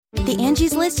The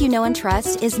Angie's List you know and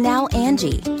trust is now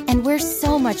Angie, and we're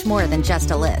so much more than just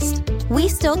a list. We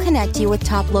still connect you with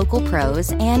top local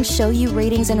pros and show you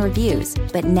ratings and reviews,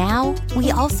 but now we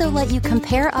also let you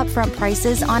compare upfront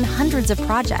prices on hundreds of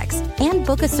projects and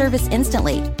book a service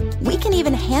instantly. We can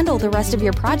even handle the rest of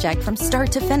your project from start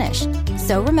to finish.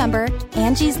 So remember,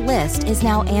 Angie's List is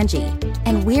now Angie,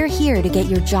 and we're here to get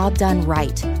your job done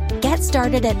right. Get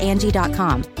started at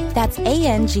Angie.com. That's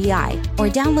ANGI, or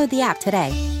download the app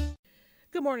today.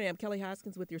 Good morning, I'm Kelly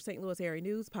Hoskins with your St. Louis area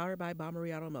news powered by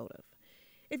Bommery Automotive.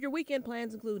 If your weekend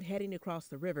plans include heading across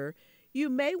the river, you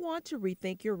may want to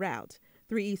rethink your route.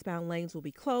 3 eastbound lanes will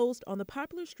be closed on the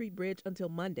Poplar Street Bridge until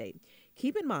Monday.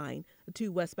 Keep in mind, the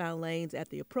 2 westbound lanes at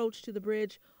the approach to the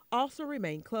bridge also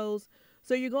remain closed,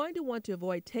 so you're going to want to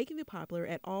avoid taking the Poplar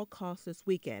at all costs this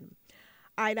weekend.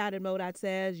 IDOT and MoDOT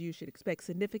says you should expect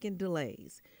significant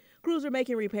delays. Crews are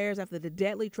making repairs after the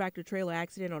deadly tractor-trailer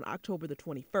accident on October the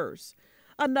 21st.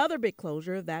 Another big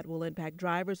closure that will impact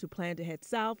drivers who plan to head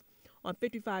south on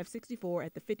 5564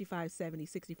 at the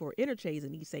 5570-64 interchange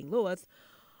in East St. Louis.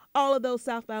 All of those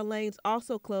southbound lanes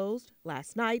also closed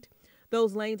last night.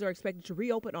 Those lanes are expected to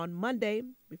reopen on Monday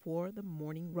before the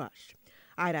morning rush.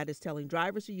 IDOT is telling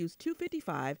drivers to use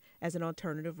 255 as an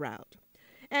alternative route.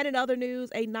 And in other news,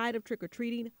 a night of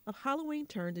trick-or-treating of Halloween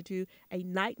turned into a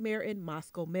nightmare in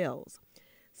Moscow Mills.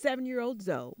 7-year-old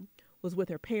Zoe was with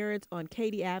her parents on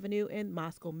Katy Avenue in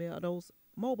Moscow Meadows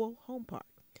Mobile Home Park.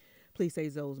 Police say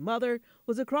Zoe's mother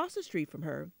was across the street from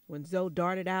her when Zoe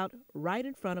darted out right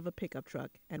in front of a pickup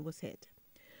truck and was hit.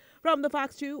 From the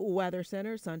Fox 2 Weather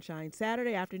Center, sunshine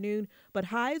Saturday afternoon, but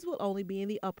highs will only be in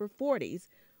the upper 40s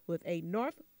with a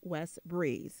northwest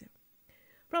breeze.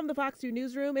 From the Fox 2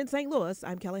 Newsroom in St. Louis,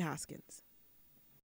 I'm Kelly Hoskins.